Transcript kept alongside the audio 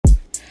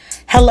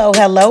Hello,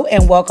 hello,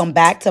 and welcome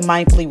back to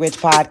Mindfully Rich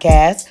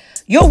Podcast,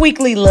 your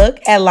weekly look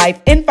at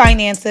life and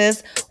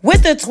finances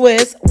with a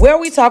twist where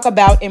we talk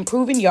about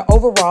improving your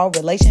overall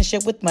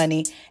relationship with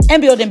money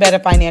and building better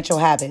financial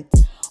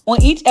habits.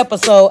 On each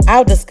episode,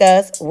 I'll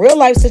discuss real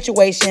life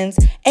situations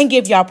and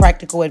give y'all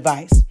practical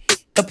advice.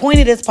 The point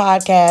of this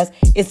podcast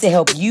is to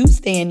help you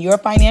stay in your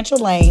financial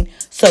lane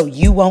so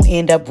you won't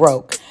end up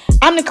broke.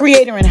 I'm the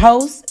creator and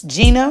host,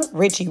 Gina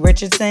Richie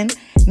Richardson.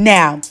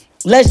 Now,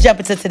 let's jump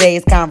into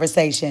today's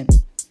conversation.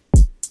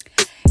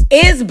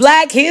 It's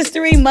Black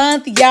History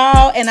Month,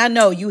 y'all, and I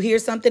know you hear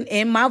something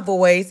in my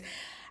voice.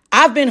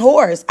 I've been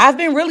hoarse. I've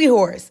been really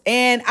hoarse,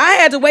 and I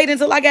had to wait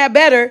until I got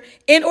better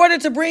in order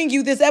to bring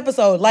you this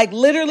episode. Like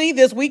literally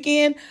this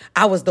weekend,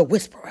 I was the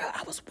whisperer.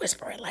 I was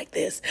whispering like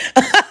this.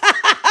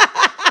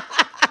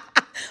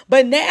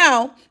 But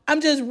now I'm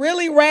just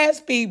really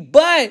raspy,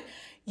 but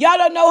y'all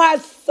don't know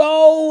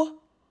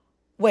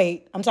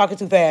I'm talking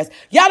too fast.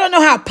 Y'all don't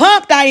know how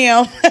pumped I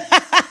am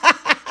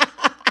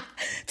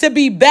to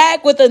be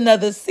back with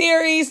another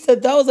series. To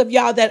those of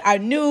y'all that are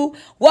new,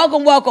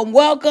 welcome, welcome,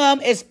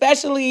 welcome,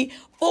 especially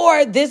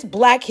for this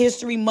Black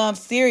History Month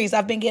series.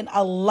 I've been getting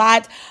a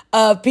lot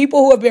of people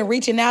who have been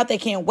reaching out. They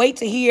can't wait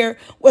to hear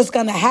what's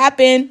going to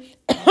happen.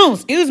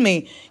 Excuse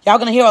me. Y'all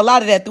going to hear a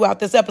lot of that throughout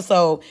this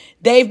episode.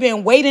 They've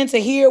been waiting to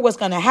hear what's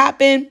going to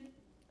happen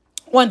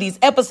on these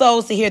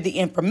episodes, to hear the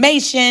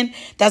information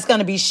that's going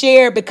to be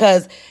shared,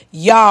 because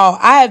y'all,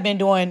 I have been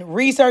doing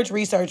research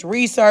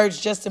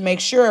just to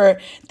make sure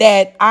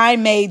that I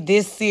made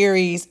this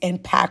series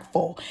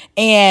impactful.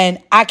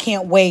 And I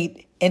can't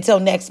wait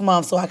until next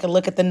month so I can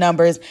look at the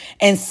numbers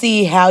and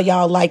see how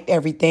y'all liked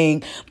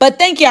everything. But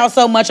thank y'all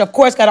so much. Of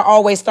course, got to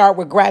always start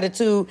with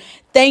gratitude.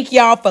 Thank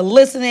y'all for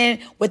listening.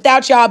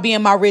 Without y'all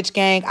being my rich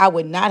gang, I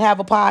would not have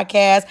a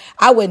podcast.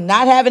 I would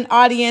not have an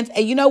audience.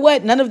 And you know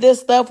what? None of this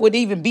stuff would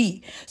even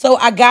be. So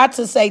I got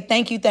to say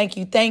thank you.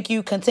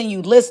 Continue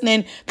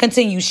listening.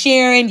 Continue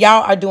sharing.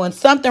 Y'all are doing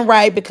something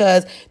right,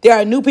 because there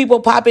are new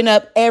people popping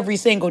up every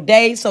single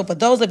day. So for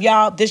those of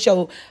y'all, this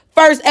show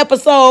first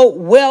episode,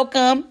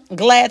 welcome.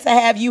 Glad to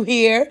have you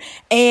here.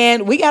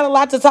 And we got a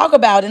lot to talk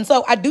about. And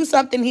so I do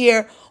something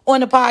here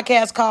on the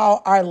podcast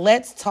called our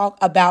Let's Talk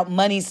About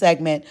Money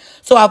segment.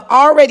 So I've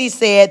already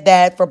said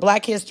that for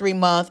Black History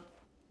Month,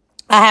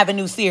 I have a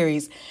new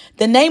series.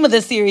 The name of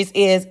the series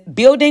is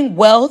Building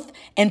Wealth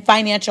and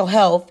Financial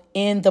Health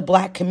in the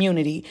Black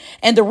Community.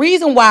 And the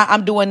reason why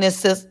I'm doing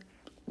this The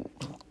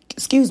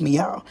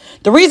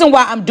reason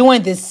why I'm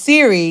doing this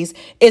series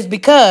is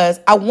because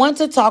I want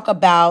to talk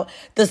about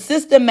the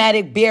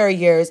systematic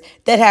barriers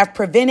that have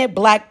prevented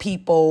Black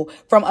people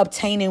from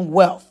obtaining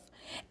wealth.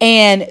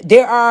 And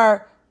there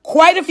are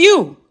quite a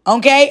few,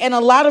 okay? And a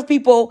lot of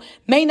people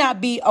may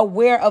not be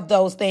aware of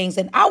those things.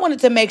 And I wanted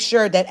to make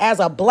sure that as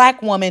a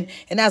Black woman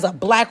and as a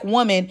Black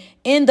woman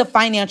in the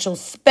financial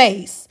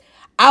space,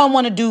 I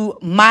want to do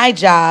my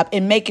job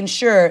in making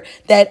sure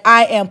that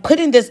I am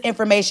putting this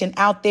information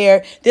out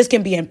there. This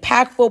can be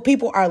impactful.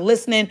 People are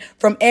listening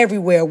from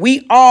everywhere.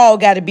 We all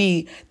got to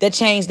be the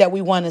change that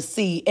we want to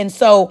see. And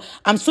so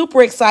I'm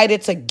super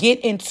excited to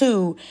get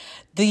into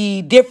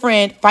the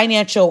different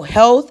financial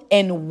health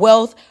and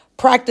wealth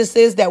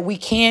practices that we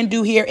can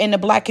do here in the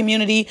Black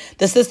community,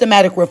 the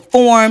systematic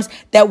reforms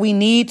that we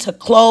need to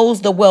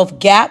close the wealth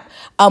gap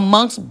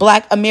amongst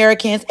Black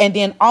Americans, and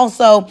then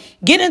also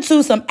get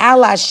into some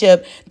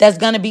allyship that's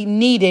going to be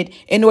needed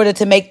in order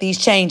to make these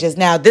changes.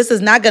 Now, this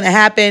is not going to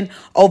happen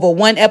over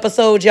one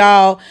episode,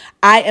 y'all.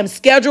 I am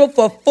scheduled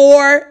for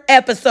 4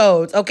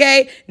 episodes,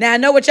 okay? Now, I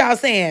know what y'all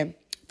saying.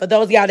 For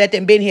those of y'all that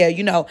done been here,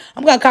 you know,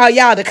 I'm going to call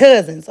y'all the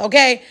cousins,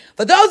 okay?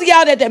 For those of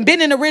y'all that done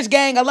been in the rich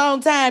gang a long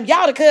time,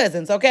 y'all the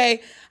cousins,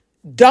 okay?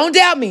 Don't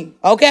doubt me,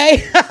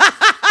 okay?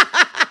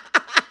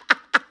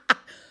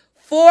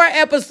 4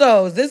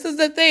 episodes. This is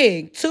the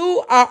thing.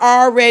 2 are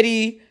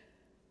already,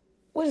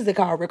 what is it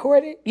called?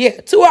 Recorded?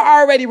 Yeah, 2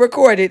 are already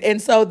recorded.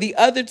 And so the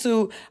other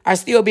 2 are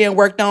still being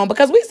worked on,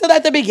 because we still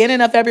at the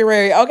beginning of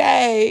February,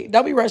 okay?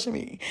 Don't be rushing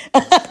me.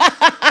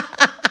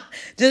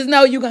 Just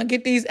know you're going to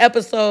get these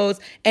episodes,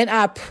 and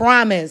I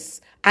promise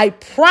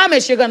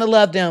you're going to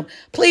love them.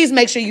 Please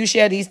make sure you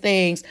share these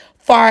things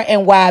far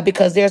and wide,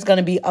 because there's going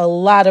to be a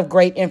lot of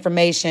great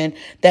information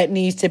that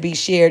needs to be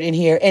shared in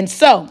here. And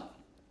so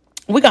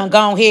we're going to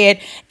go ahead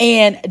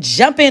and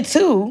jump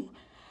into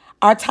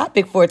our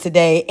topic for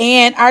today.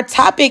 And our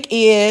topic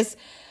is,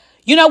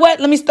 you know what?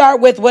 Let me start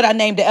with what I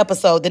named the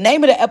episode. The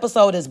name of the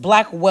episode is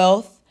Black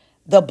Wealth,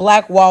 the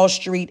Black Wall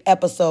Street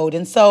episode.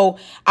 And so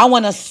I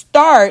want to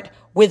start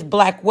with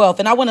Black wealth.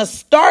 And I want to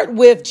start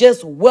with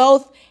just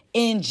wealth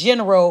in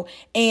general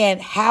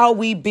and how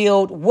we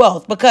build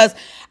wealth, because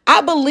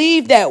I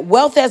believe that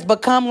wealth has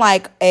become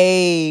like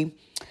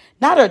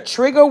not a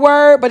trigger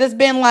word, but it's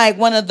been like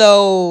one of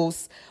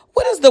those,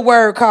 what is the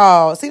word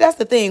called? See, that's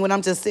the thing when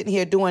I'm just sitting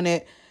here doing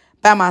it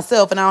by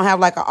myself and I don't have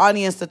like an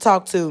audience to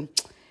talk to.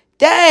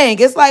 Dang,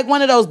 it's like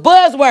one of those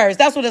buzzwords.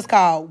 That's what it's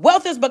called.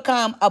 Wealth has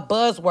become a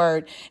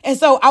buzzword. And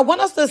so I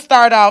want us to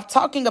start off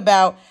talking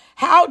about,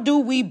 how do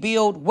we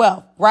build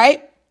wealth,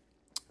 right?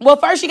 Well,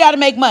 first you got to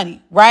make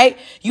money, right?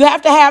 You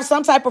have to have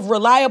some type of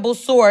reliable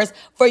source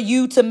for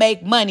you to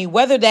make money,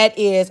 whether that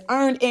is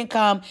earned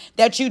income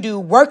that you do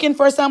working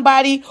for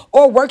somebody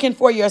or working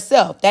for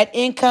yourself. That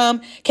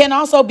income can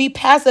also be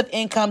passive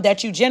income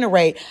that you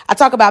generate. I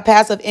talk about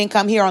passive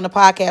income here on the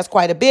podcast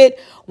quite a bit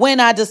when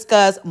I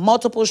discuss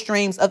multiple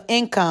streams of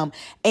income.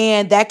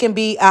 And that can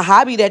be a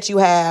hobby that you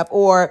have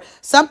or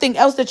something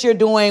else that you're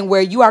doing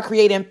where you are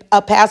creating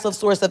a passive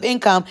source of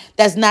income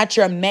that's not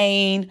your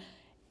main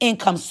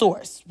income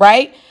source,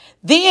 right?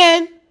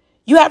 Then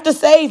you have to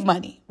save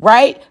money,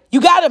 right?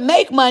 You got to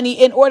make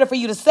money in order for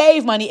you to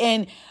save money.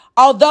 And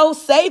although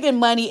saving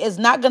money is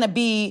not going to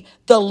be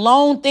the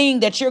lone thing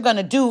that you're going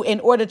to do in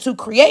order to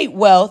create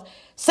wealth,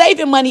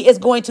 saving money is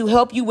going to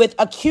help you with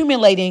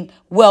accumulating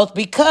wealth,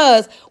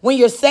 because when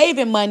you're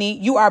saving money,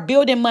 you are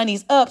building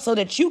monies up so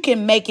that you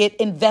can make it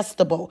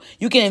investable.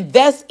 You can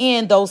invest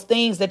in those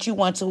things that you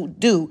want to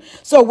do.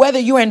 So whether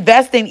you're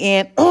investing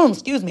in,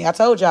 excuse me, I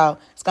told y'all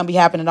it's going to be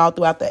happening all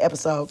throughout the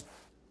episode.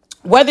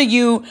 Whether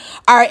you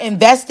are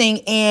investing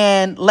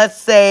in, let's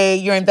say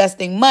you're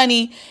investing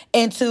money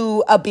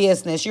into a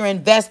business, you're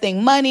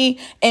investing money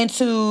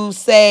into,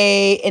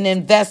 say, an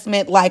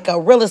investment like a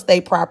real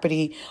estate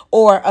property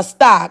or a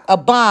stock, a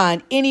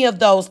bond, any of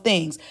those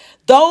things.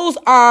 Those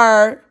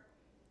are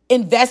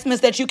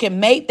investments that you can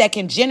make that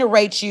can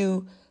generate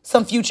you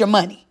some future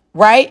money,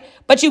 right?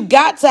 But you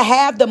got to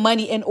have the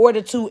money in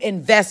order to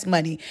invest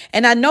money.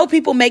 And I know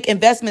people make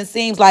investments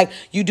seem like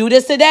you do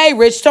this today,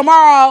 rich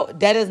tomorrow.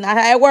 That is not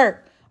how it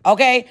works.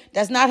 Okay,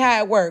 that's not how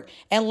it works.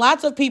 And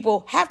lots of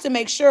people have to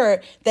make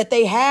sure that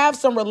they have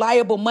some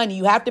reliable money.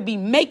 You have to be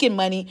making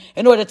money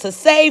in order to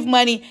save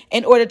money,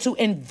 in order to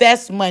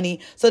invest money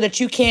so that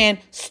you can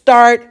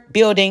start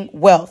building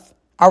wealth.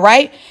 All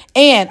right.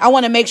 And I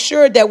want to make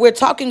sure that we're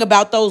talking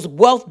about those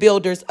wealth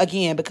builders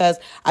again, because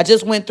I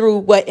just went through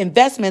what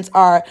investments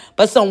are,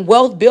 but some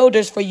wealth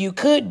builders for you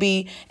could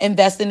be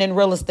investing in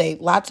real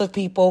estate. Lots of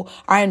people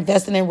are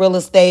investing in real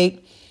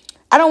estate.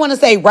 I don't want to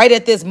say right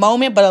at this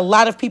moment, but a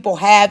lot of people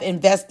have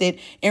invested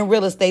in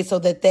real estate so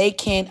that they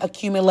can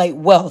accumulate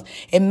wealth.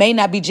 It may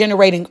not be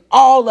generating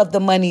all of the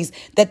monies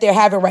that they're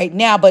having right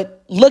now,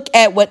 but look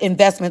at what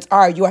investments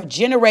are. You are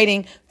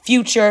generating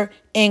future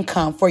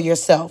income for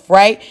yourself,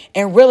 right?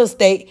 And real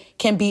estate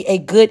can be a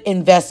good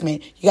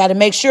investment. You got to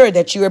make sure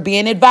that you are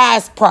being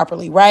advised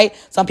properly, right?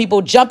 Some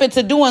people jump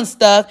into doing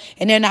stuff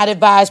and they're not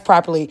advised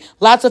properly.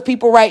 Lots of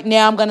people right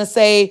now, I'm going to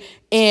say,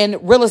 in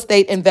real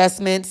estate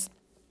investments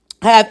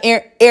have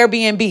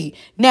Airbnb.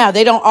 Now,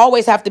 they don't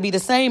always have to be the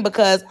same,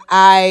 because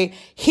I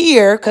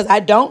hear, because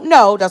I don't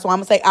know, that's why I'm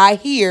going to say I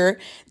hear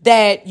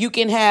that you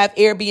can have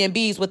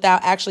Airbnbs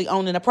without actually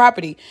owning a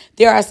property.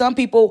 There are some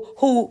people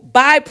who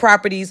buy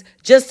properties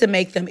just to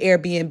make them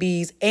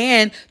Airbnbs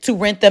and to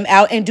rent them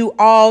out and do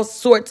all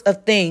sorts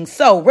of things.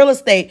 So real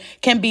estate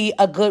can be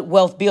a good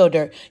wealth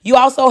builder. You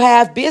also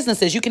have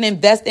businesses. You can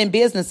invest in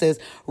businesses.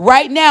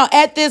 Right now,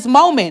 at this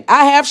moment,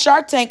 I have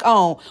Shark Tank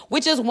on,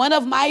 which is one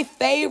of my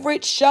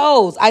favorite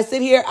shows. I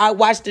sit here, I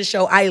watch the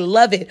show. I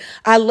love it.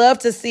 I love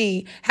to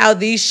see how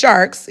these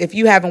sharks, if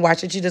you haven't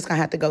watched it, you're just going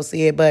to have to go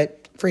see it, but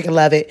freaking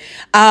love it.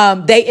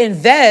 They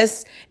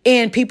invest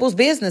in people's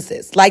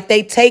businesses. Like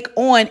they take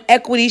on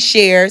equity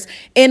shares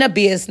in a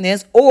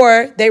business,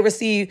 or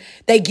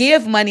they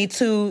give money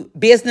to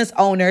business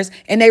owners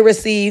and they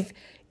receive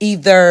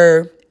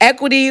either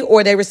equity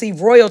or they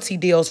receive royalty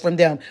deals from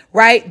them,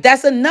 right?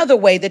 That's another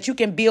way that you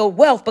can build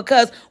wealth,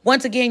 because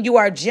once again, you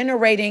are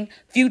generating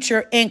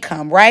future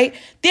income, right?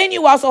 Then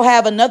you also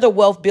have another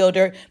wealth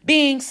builder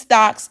being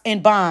stocks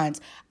and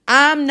bonds.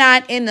 I'm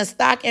not in the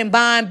stock and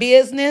bond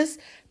business.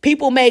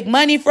 People make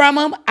money from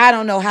them. I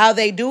don't know how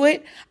they do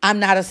it. I'm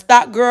not a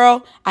stock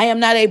girl. I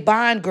am not a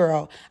bond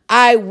girl.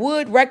 I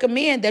would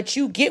recommend that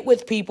you get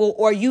with people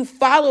or you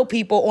follow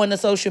people on the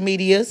social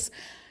medias.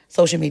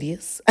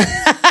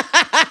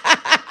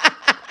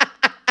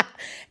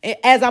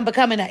 As I'm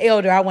becoming an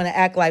elder, I want to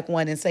act like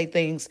one and say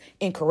things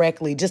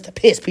incorrectly just to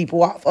piss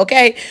people off,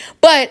 okay?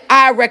 But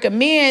I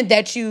recommend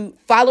that you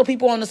follow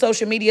people on the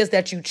social medias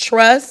that you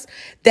trust,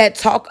 that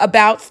talk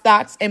about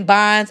stocks and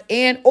bonds,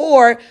 and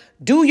or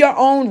do your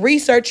own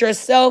research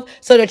yourself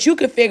so that you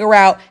can figure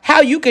out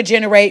how you could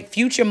generate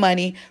future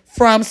money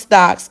from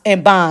stocks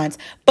and bonds.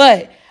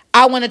 But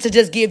I wanted to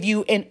just give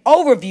you an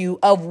overview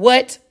of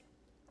what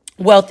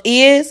wealth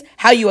is,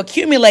 how you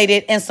accumulate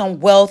it, and some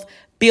wealth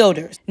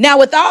builders. Now,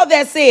 with all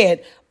that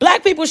said,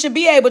 Black people should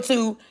be able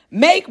to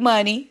make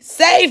money,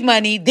 save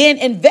money, then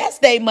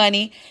invest their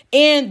money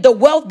in the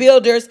wealth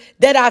builders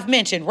that I've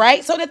mentioned,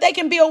 right? So that they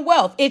can build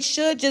wealth. It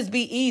should just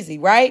be easy,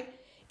 right?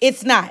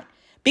 It's not.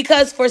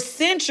 Because for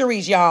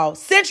centuries, y'all,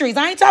 centuries,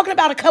 I ain't talking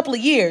about a couple of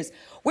years.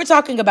 We're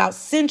talking about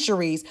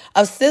centuries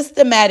of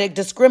systematic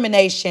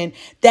discrimination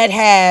that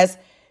has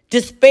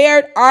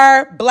despaired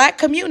our Black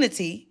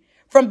community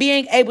from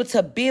being able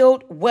to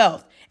build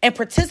wealth and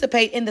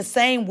participate in the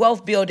same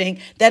wealth building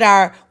that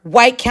our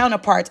white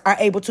counterparts are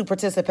able to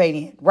participate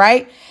in,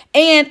 right?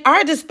 And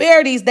our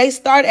disparities, they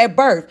start at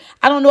birth.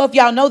 I don't know if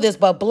y'all know this,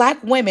 but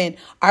Black women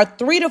are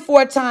 3 to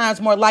 4 times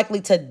more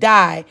likely to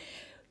die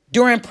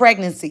during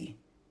pregnancy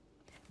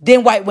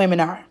than white women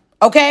are.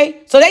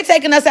 Okay? So they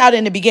taking us out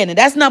in the beginning.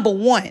 That's number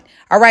one.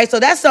 All right? So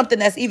that's something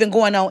that's even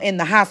going on in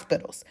the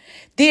hospitals.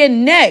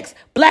 Then next,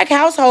 black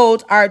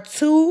households are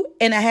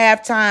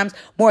 2.5 times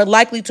more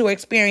likely to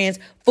experience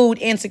food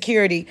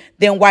insecurity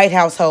than white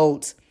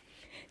households.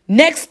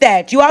 Next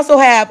stat, you also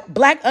have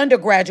black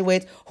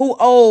undergraduates who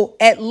owe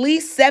at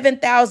least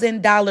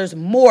 $7,000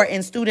 more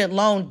in student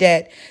loan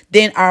debt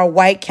than our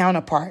white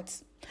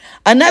counterparts.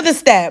 Another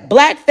stat,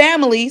 black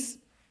families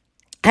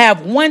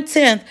have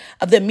 1/10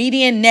 of the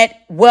median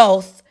net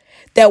wealth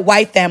that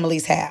white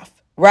families have,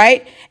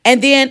 right? And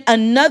then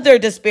another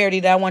disparity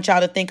that I want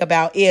y'all to think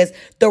about is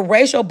the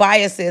racial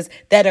biases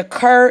that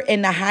occur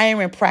in the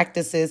hiring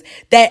practices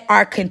that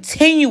are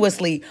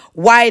continuously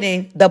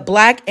widening the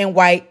black and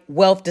white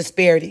wealth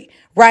disparity,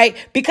 right?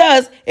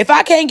 Because if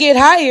I can't get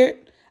hired,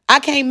 I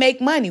can't make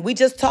money. We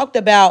just talked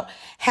about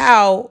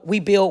how we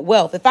build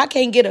wealth. If I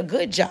can't get a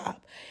good job,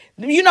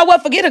 you know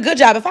what? Forget a good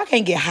job. If I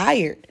can't get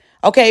hired,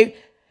 okay,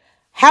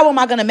 how am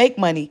I going to make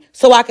money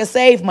so I can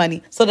save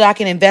money so that I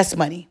can invest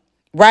money,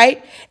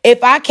 right?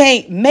 If I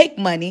can't make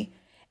money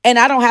and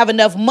I don't have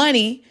enough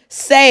money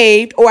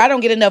saved or I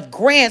don't get enough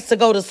grants to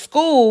go to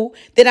school,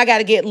 then I got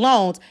to get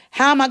loans.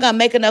 How am I going to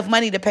make enough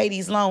money to pay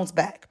these loans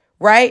back,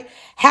 right?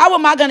 How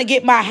am I going to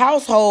get my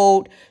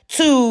household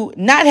to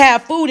not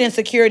have food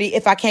insecurity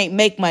if I can't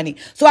make money?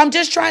 So I'm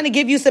just trying to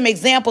give you some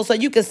examples so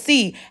you can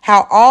see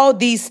how all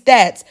these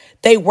stats,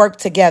 they work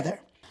together.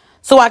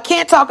 So I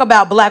can't talk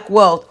about black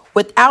wealth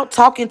without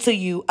talking to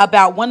you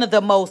about one of the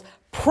most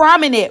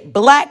prominent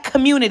black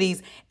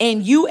communities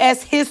in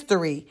U.S.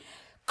 history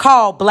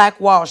called Black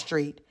Wall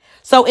Street.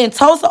 So in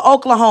Tulsa,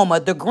 Oklahoma,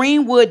 the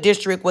Greenwood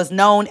District was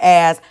known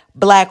as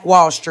Black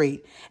Wall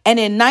Street. And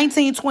in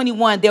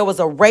 1921, there was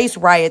a race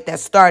riot that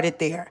started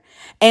there.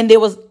 And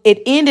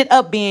it ended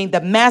up being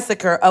the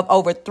massacre of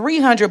over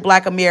 300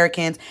 black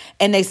Americans.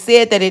 And they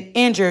said that it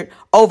injured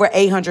over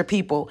 800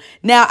 people.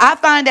 Now, I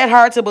find that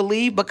hard to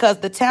believe because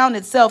the town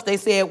itself, they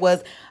said,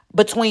 was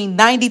between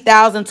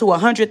 90,000 to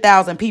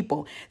 100,000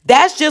 people.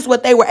 That's just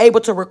what they were able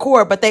to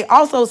record. But they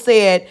also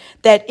said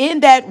that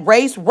in that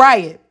race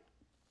riot,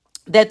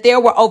 that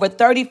there were over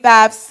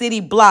 35 city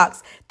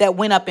blocks that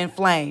went up in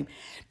flame.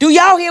 Do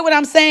y'all hear what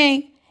I'm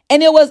saying?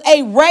 And it was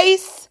a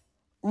race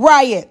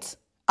riot.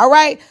 All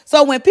right.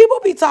 So when people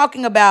be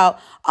talking about,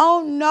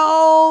 oh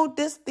no,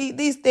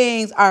 these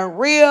things aren't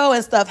real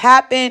and stuff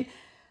happened,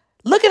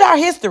 look at our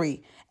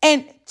history.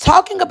 And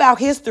talking about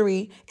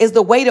history is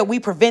the way that we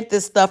prevent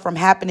this stuff from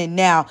happening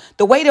now.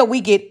 The way that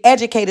we get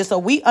educated so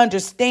we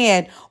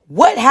understand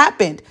what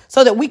happened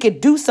so that we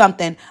could do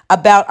something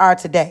about our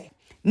today.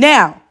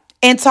 Now,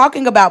 in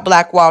talking about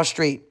Black Wall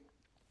Street,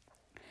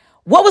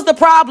 what was the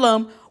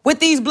problem with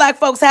these black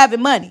folks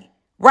having money,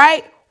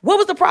 right? What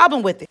was the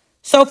problem with it?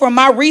 So from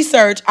my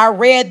research, I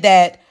read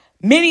that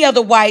many of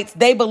the whites,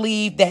 they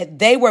believed that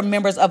they were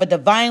members of a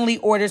divinely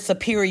ordered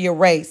superior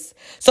race.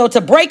 So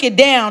to break it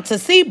down, to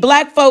see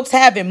black folks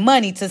having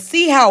money, to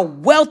see how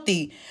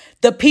wealthy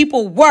the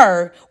people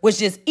were, was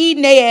just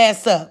eating their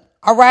ass up.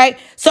 All right.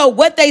 So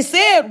what they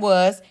said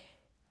was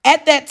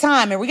at that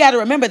time, and we got to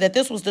remember that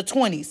this was the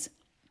 20s.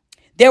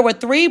 There were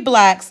 3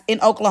 blacks in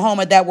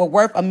Oklahoma that were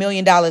worth $1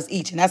 million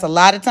each. And that's a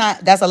lot of time.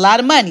 That's a lot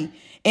of money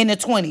in the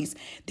 20s.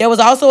 There was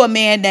also a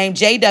man named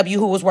J.W.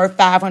 who was worth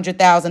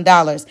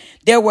 $500,000.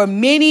 There were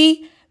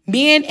many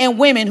men and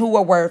women who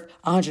were worth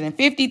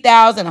 $150,000,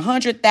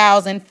 $100,000,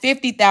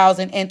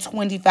 $50,000, and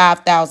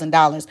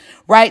 $25,000,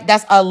 right?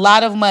 That's a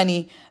lot of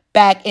money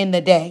back in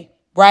the day,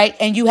 right?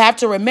 And you have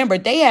to remember,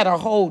 they had a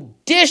whole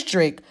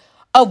district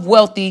of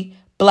wealthy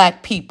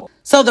black people.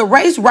 So the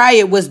race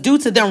riot was due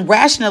to them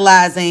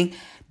rationalizing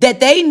that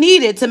they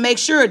needed to make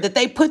sure that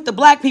they put the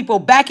black people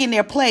back in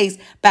their place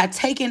by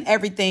taking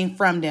everything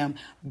from them,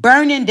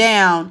 burning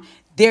down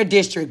their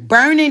district,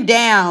 burning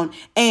down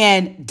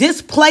and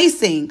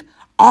displacing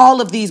all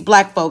of these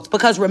black folks.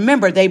 Because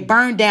remember, they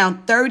burned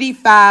down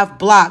 35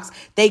 blocks.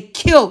 They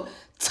killed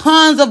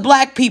tons of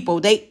black people.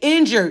 They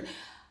injured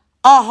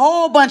a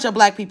whole bunch of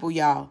black people,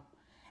 y'all.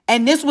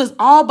 And this was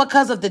all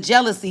because of the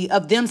jealousy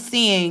of them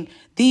seeing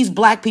these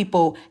black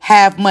people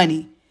have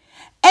money.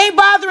 Ain't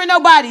bothering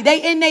nobody.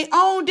 They in their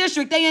own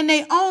district. They in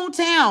their own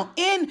town,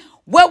 in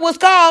what was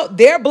called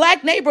their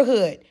black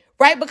neighborhood,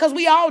 right? Because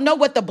we all know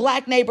what the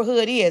black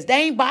neighborhood is.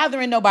 They ain't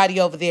bothering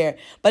nobody over there,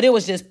 but it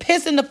was just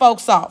pissing the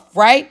folks off,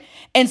 right?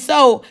 And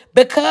so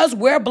because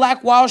where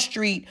Black Wall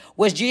Street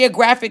was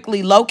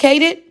geographically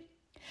located,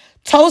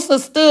 Tulsa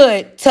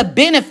stood to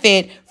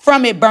benefit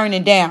from it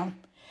burning down.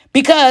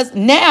 Because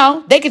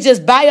now they could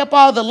just buy up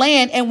all the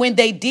land. And when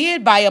they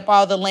did buy up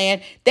all the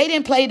land, they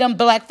didn't pay them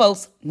black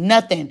folks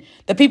nothing.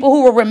 The people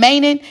who were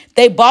remaining,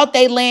 they bought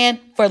their land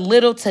for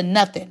little to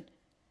nothing.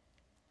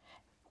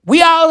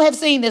 We all have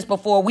seen this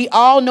before. We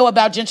all know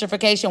about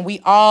gentrification.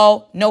 We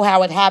all know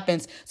how it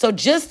happens. So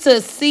just to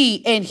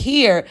see and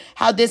hear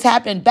how this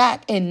happened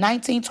back in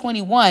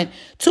 1921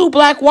 to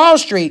Black Wall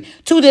Street,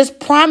 to this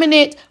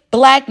prominent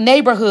black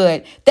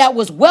neighborhood that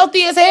was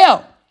wealthy as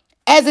hell,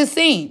 as it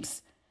seems,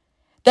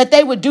 that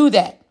they would do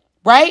that,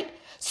 right?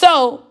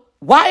 So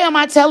Why am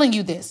I telling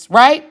you this,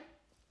 right?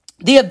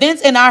 The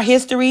events in our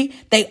history,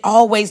 they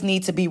always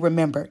need to be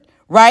remembered,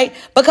 right?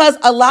 Because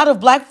a lot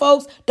of Black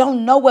folks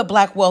don't know what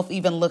Black wealth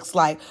even looks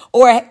like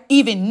or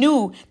even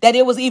knew that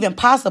it was even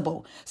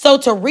possible. So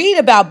to read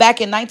about back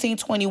in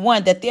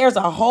 1921 that there's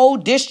a whole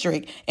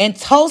district in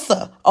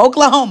Tulsa,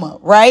 Oklahoma,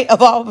 right?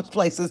 Of all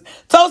places,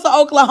 Tulsa,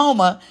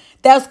 Oklahoma,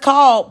 that's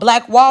called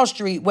Black Wall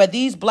Street, where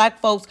these Black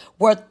folks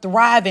were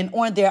thriving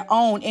on their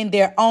own in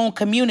their own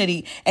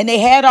community. And they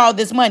had all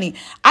this money.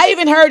 I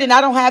even heard, and I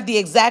don't have the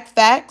exact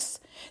facts,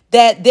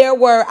 that there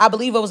were, I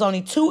believe it was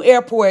only 2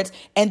 airports,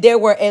 and there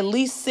were at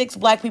least 6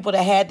 Black people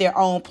that had their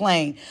own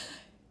plane.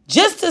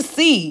 Just to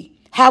see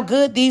how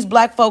good these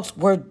Black folks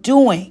were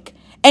doing.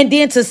 And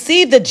then to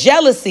see the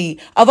jealousy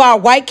of our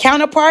white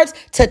counterparts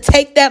to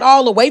take that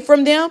all away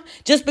from them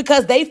just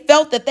because they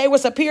felt that they were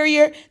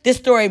superior. This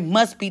story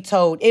must be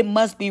told. It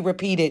must be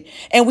repeated.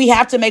 And we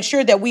have to make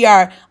sure that we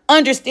are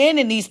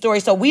understanding these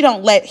stories so we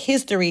don't let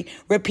history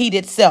repeat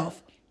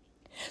itself.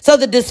 So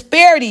the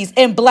disparities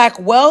in Black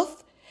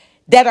wealth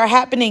that are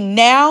happening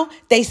now,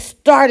 they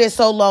started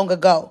so long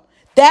ago.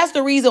 That's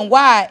the reason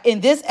why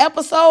in this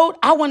episode,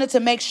 I wanted to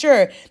make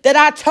sure that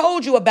I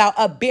told you about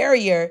a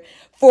barrier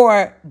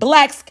for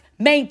Blacks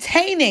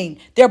maintaining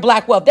their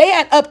Black wealth. They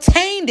had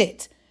obtained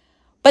it,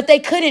 but they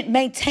couldn't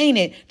maintain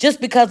it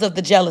just because of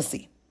the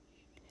jealousy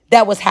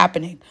that was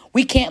happening.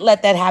 We can't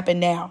let that happen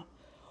now.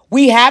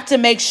 We have to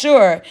make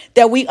sure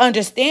that we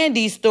understand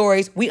these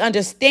stories. We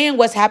understand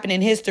what's happened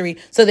in history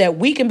so that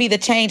we can be the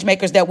change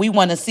makers that we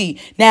want to see.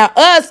 Now,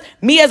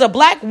 me as a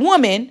Black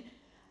woman,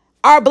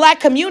 our Black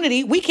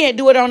community, we can't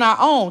do it on our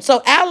own. So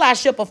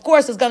allyship, of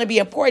course, is going to be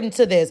important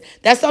to this.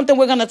 That's something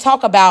we're going to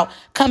talk about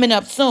coming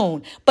up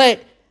soon.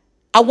 But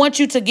I want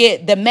you to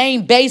get the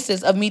main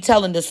basis of me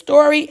telling the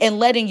story and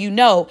letting you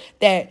know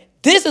that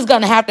this is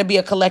going to have to be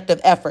a collective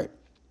effort.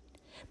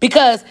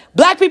 Because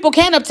Black people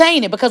can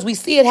obtain it because we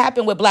see it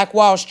happen with Black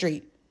Wall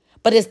Street.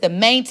 But it's the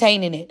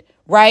maintaining it,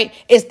 right?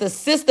 It's the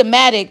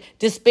systematic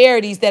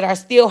disparities that are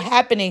still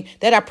happening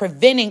that are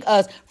preventing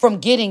us from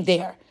getting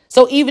there.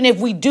 So even if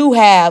we do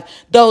have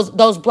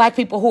those Black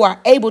people who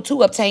are able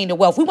to obtain the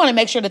wealth, we want to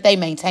make sure that they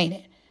maintain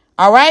it.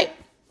 All right?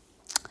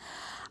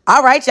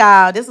 All right,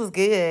 y'all. This was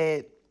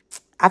good.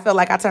 I feel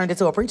like I turned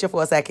into a preacher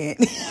for a second.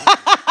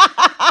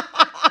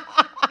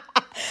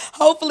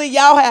 Hopefully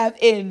y'all have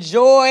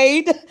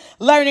enjoyed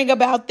learning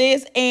about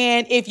this.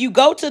 And if you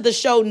go to the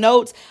show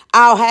notes,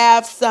 I'll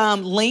have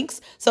some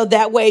links so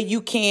that way you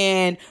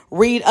can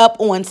read up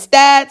on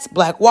stats,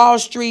 Black Wall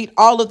Street,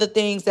 all of the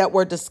things that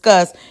were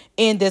discussed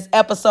in this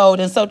episode.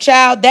 And so,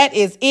 child, that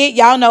is it.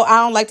 Y'all know I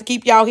don't like to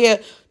keep y'all here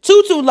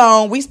too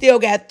long. We still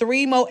got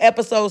 3 more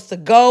episodes to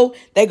go.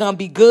 They're going to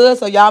be good.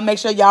 So y'all make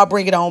sure y'all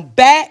bring it on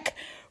back.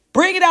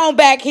 Bring it on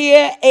back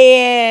here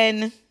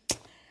and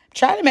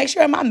try to make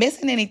sure am I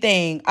missing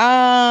anything.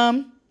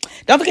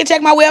 Don't forget to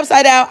check my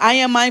website out.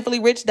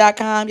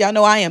 IamMindfullyRich.com. Y'all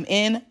know I am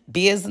in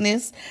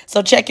business.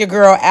 So check your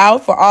girl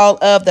out for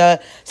all of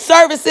the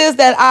services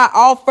that I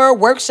offer.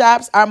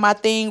 Workshops are my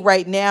thing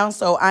right now.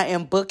 So I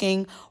am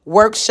booking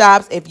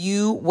workshops. If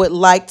you would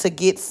like to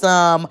get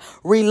some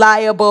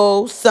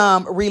reliable,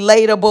 some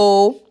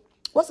relatable,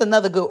 what's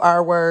another good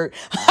R word?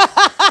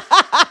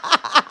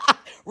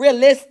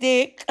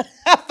 Realistic,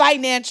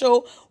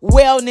 financial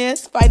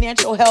wellness,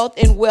 financial health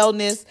and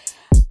wellness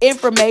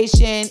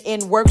information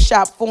in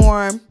workshop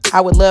form.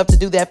 I would love to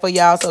do that for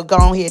y'all. So go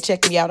on here,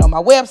 check me out on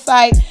my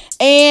website.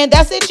 And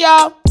that's it,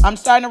 y'all. I'm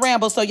starting to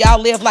ramble. So y'all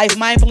live life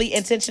mindfully,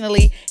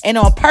 intentionally, and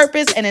on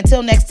purpose. And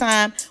until next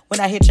time,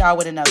 when I hit y'all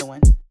with another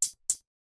one.